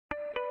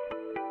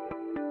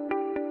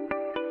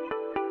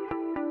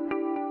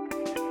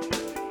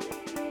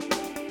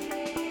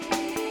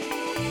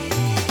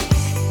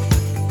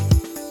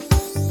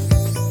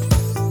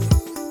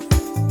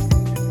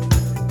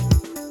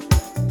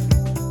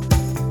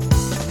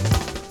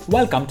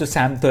Welcome to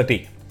Psalm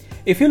 30.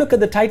 If you look at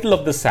the title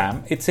of the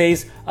psalm, it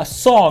says, A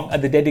Song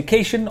at the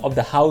Dedication of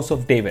the House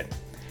of David.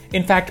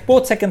 In fact,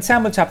 both 2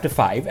 Samuel chapter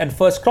 5 and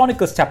 1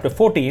 Chronicles chapter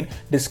 14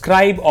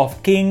 describe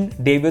of King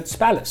David's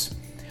palace.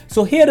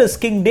 So here is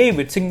King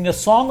David singing a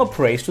song of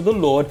praise to the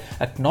Lord,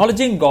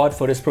 acknowledging God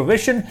for his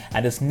provision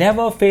and his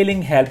never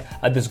failing help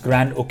at this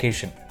grand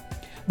occasion.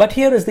 But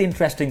here is the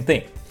interesting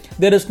thing.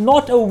 There is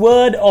not a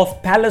word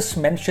of palace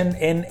mentioned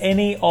in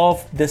any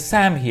of the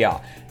psalm here.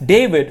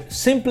 David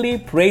simply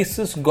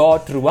praises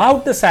God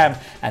throughout the psalm,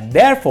 and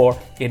therefore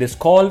it is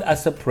called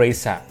as a praise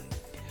psalm.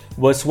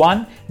 Verse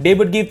 1,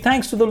 David gives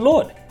thanks to the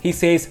Lord. He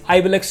says, I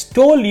will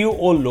extol you,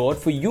 O Lord,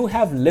 for you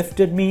have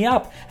lifted me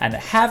up and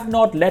have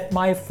not let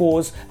my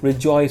foes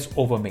rejoice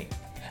over me.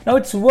 Now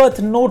it's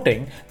worth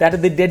noting that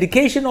at the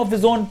dedication of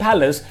his own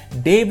palace,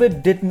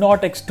 David did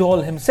not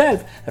extol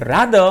himself.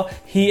 Rather,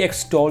 he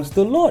extols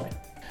the Lord.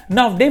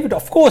 Now, David,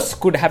 of course,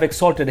 could have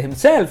exalted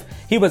himself.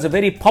 He was a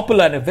very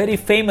popular and a very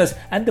famous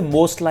and the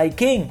most like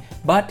king,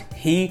 but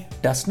he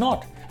does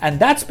not. And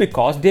that's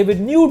because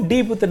David knew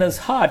deep within his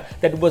heart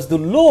that it was the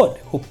Lord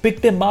who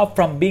picked him up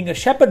from being a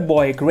shepherd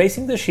boy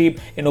grazing the sheep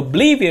in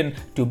oblivion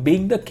to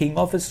being the king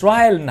of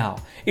Israel now.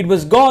 It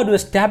was God who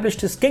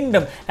established his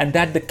kingdom, and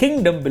that the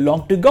kingdom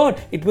belonged to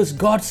God. It was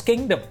God's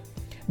kingdom.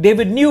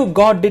 David knew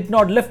God did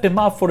not lift him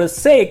up for his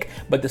sake,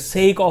 but the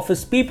sake of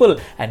his people,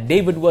 and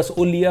David was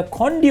only a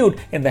conduit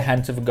in the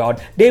hands of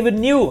God. David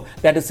knew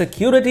that his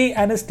security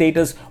and his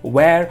status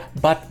were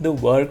but the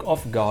work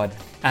of God.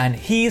 And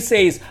he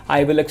says,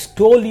 I will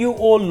extol you,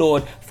 O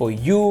Lord, for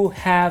you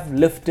have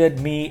lifted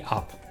me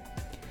up.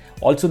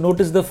 Also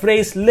notice the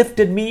phrase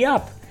lifted me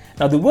up.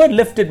 Now the word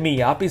lifted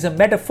me up is a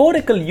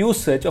metaphorical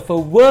usage of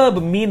a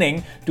verb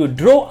meaning to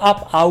draw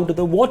up out of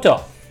the water,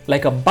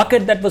 like a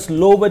bucket that was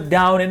lowered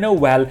down in a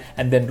well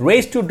and then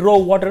raised to draw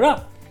water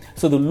up.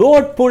 So the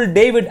Lord pulled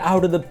David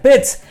out of the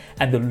pits,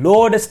 and the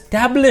Lord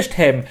established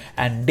him,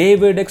 and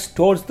David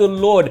extols the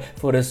Lord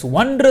for his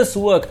wondrous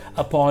work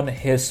upon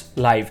his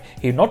life.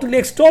 He not only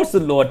extols the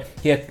Lord,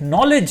 he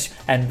acknowledges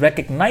and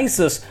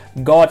recognizes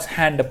God's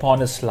hand upon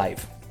his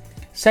life.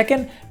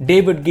 Second,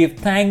 David gave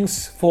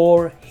thanks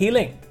for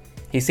healing.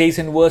 He says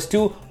in verse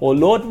 2, O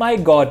Lord my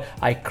God,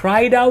 I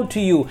cried out to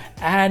you,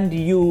 and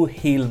you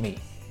heal me.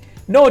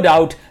 No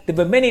doubt, there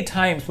were many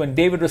times when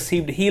David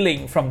received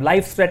healing from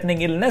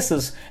life-threatening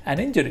illnesses and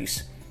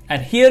injuries.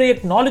 And here he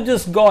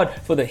acknowledges God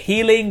for the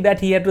healing that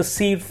he had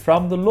received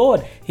from the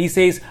Lord. He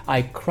says,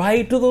 I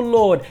cried to the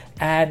Lord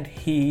and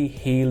he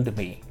healed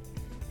me.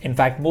 In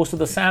fact, most of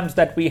the Psalms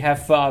that we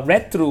have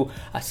read through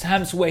are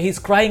Psalms where he's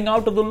crying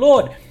out to the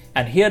Lord.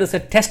 And here is a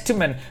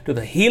testament to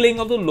the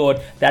healing of the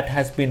Lord that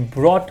has been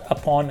brought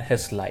upon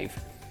his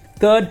life.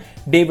 Third,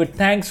 David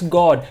thanks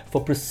God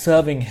for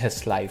preserving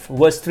his life.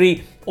 Verse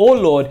 3, O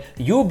Lord,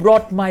 you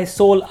brought my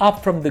soul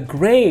up from the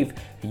grave.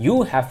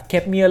 You have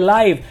kept me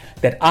alive,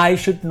 that I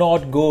should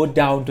not go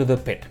down to the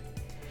pit.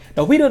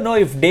 Now, we don't know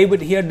if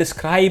David here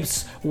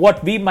describes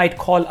what we might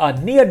call a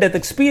near-death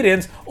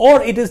experience,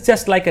 or it is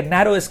just like a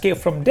narrow escape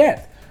from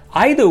death.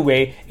 Either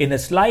way, in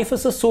his life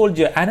as a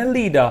soldier and a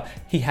leader,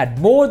 he had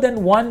more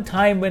than one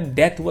time when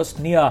death was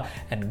near,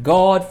 and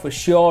God for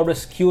sure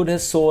rescued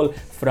his soul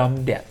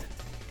from death.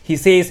 He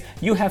says,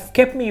 you have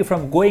kept me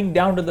from going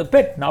down to the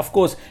pit. Now, of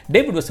course,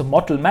 David was a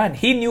mortal man.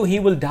 He knew he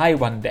will die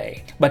one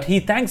day. But he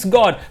thanks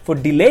God for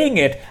delaying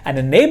it and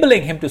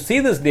enabling him to see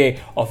this day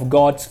of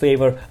God's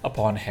favor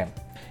upon him.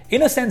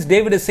 In a sense,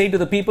 David is saying to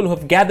the people who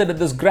have gathered at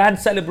this grand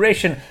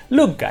celebration,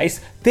 look guys,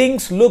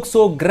 things look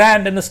so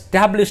grand and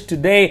established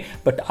today,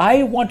 but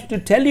I wanted to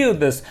tell you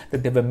this,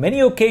 that there were many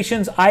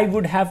occasions I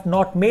would have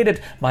not made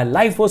it. My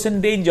life was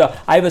in danger.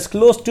 I was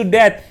close to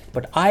death.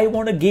 But I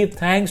want to give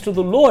thanks to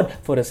the Lord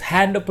for his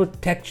hand of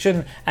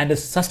protection and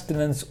his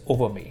sustenance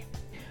over me.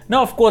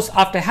 Now, of course,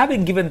 after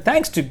having given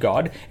thanks to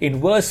God, in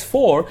verse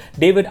 4,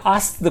 David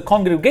asks the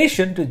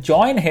congregation to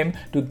join him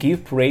to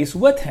give praise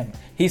with him.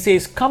 He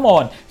says, come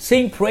on,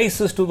 sing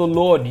praises to the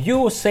Lord,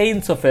 you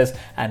saints of his,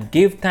 and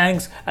give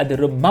thanks at the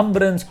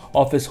remembrance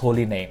of his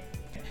holy name.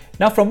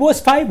 Now, from verse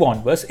 5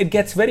 onwards, it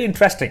gets very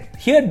interesting.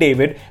 Here,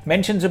 David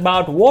mentions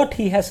about what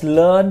he has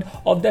learned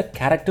of the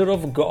character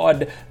of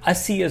God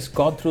as he has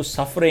gone through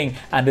suffering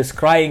and his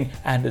crying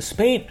and his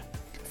pain.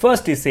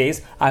 First, he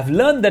says, I've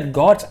learned that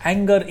God's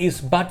anger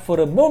is but for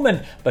a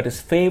moment, but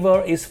his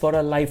favor is for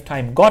a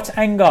lifetime. God's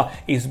anger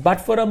is but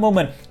for a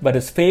moment, but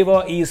his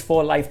favor is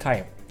for a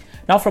lifetime.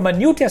 Now, from a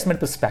New Testament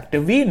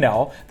perspective, we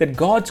know that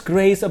God's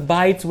grace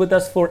abides with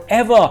us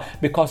forever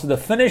because of the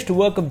finished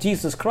work of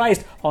Jesus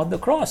Christ on the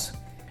cross.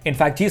 In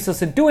fact,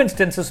 Jesus in two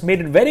instances made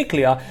it very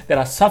clear that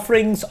our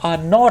sufferings are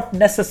not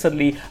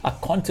necessarily a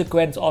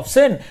consequence of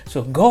sin.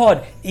 So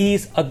God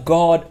is a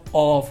God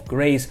of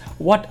grace.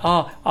 What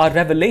our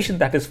revelation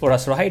that is for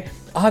us, right?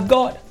 Our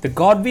God, the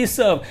God we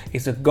serve,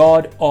 is a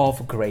God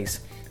of grace.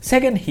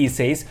 Second, he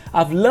says,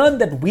 I've learned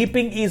that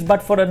weeping is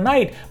but for a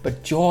night,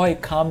 but joy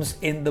comes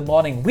in the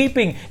morning.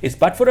 Weeping is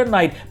but for a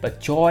night,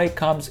 but joy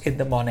comes in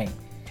the morning.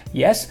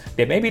 Yes,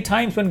 there may be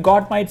times when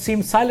God might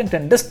seem silent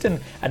and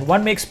distant, and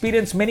one may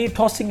experience many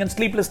tossing and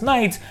sleepless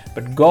nights,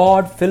 but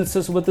God fills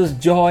us with His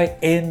joy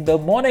in the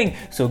morning.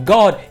 So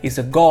God is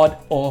a God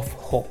of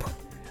hope.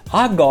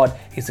 Our God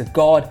is a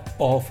God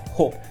of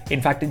hope. In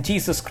fact, in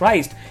Jesus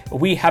Christ,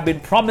 we have been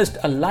promised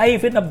a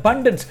life in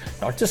abundance,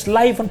 not just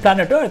life on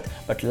planet Earth,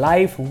 but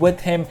life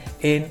with Him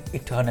in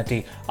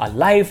eternity, a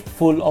life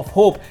full of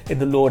hope in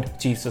the Lord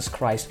Jesus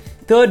Christ.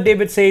 Third,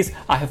 David says,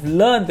 I have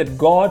learned that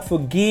God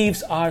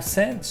forgives our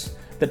sins.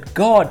 That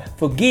God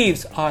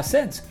forgives our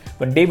sins.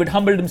 When David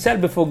humbled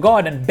himself before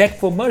God and begged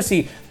for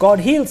mercy, God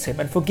heals him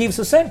and forgives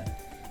his sin.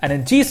 And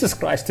in Jesus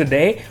Christ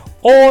today,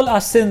 all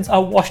our sins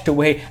are washed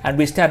away and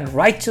we stand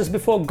righteous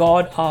before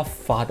God our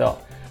Father.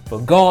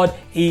 For God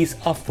is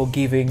a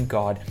forgiving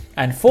God.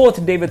 And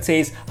fourth, David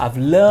says, I've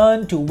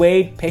learned to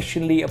wait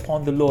patiently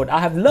upon the Lord. I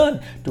have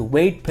learned to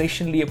wait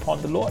patiently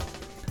upon the Lord.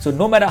 So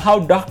no matter how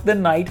dark the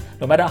night,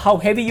 no matter how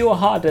heavy your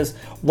heart is,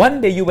 one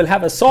day you will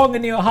have a song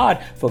in your heart,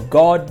 for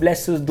God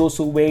blesses those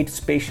who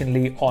wait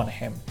patiently on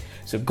Him.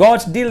 So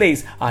God's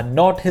delays are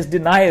not His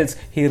denials.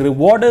 He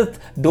rewardeth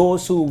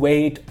those who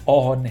wait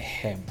on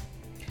Him.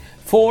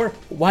 4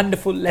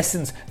 wonderful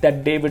lessons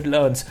that David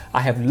learns.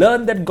 I have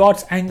learned that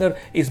God's anger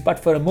is but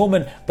for a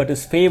moment, but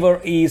His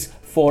favor is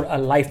for a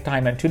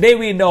lifetime. And today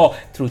we know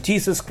through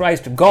Jesus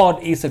Christ,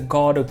 God is a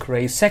God of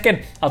grace.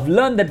 Second, I've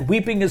learned that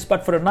weeping is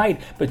but for a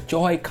night, but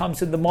joy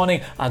comes in the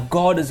morning. Our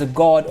God is a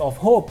God of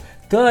hope.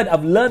 Third,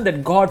 I've learned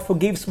that God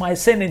forgives my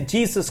sin. In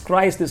Jesus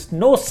Christ, there's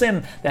no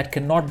sin that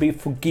cannot be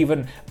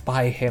forgiven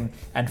by Him.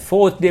 And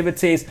fourth, David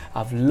says,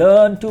 I've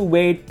learned to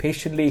wait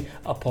patiently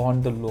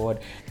upon the Lord.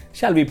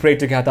 Shall we pray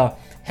together?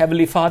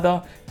 Heavenly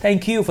Father,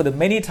 thank You for the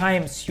many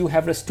times You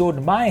have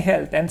restored my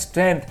health and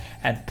strength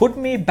and put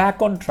me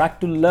back on track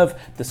to live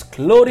this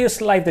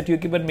glorious life that You've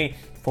given me,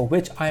 for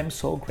which I am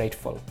so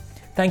grateful.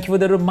 Thank You for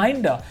the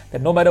reminder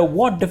that no matter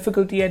what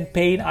difficulty and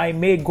pain I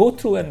may go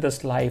through in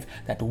this life,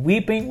 that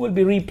weeping will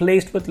be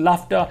replaced with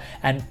laughter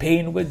and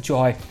pain with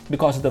joy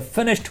because of the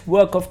finished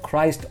work of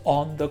Christ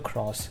on the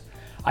cross.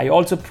 I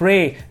also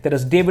pray that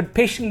as David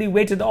patiently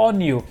waited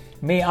on You,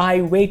 may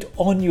I wait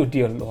on You,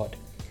 dear Lord.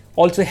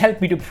 Also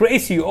help me to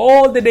praise You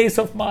all the days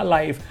of my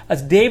life,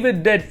 as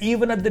David did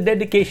even at the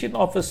dedication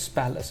of his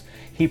palace.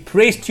 He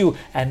praised You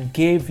and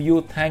gave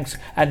You thanks.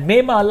 And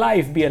may my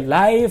life be a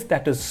life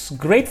that is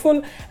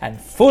grateful and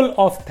full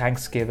of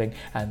thanksgiving.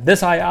 And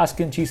this I ask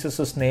in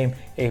Jesus' name.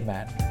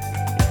 Amen.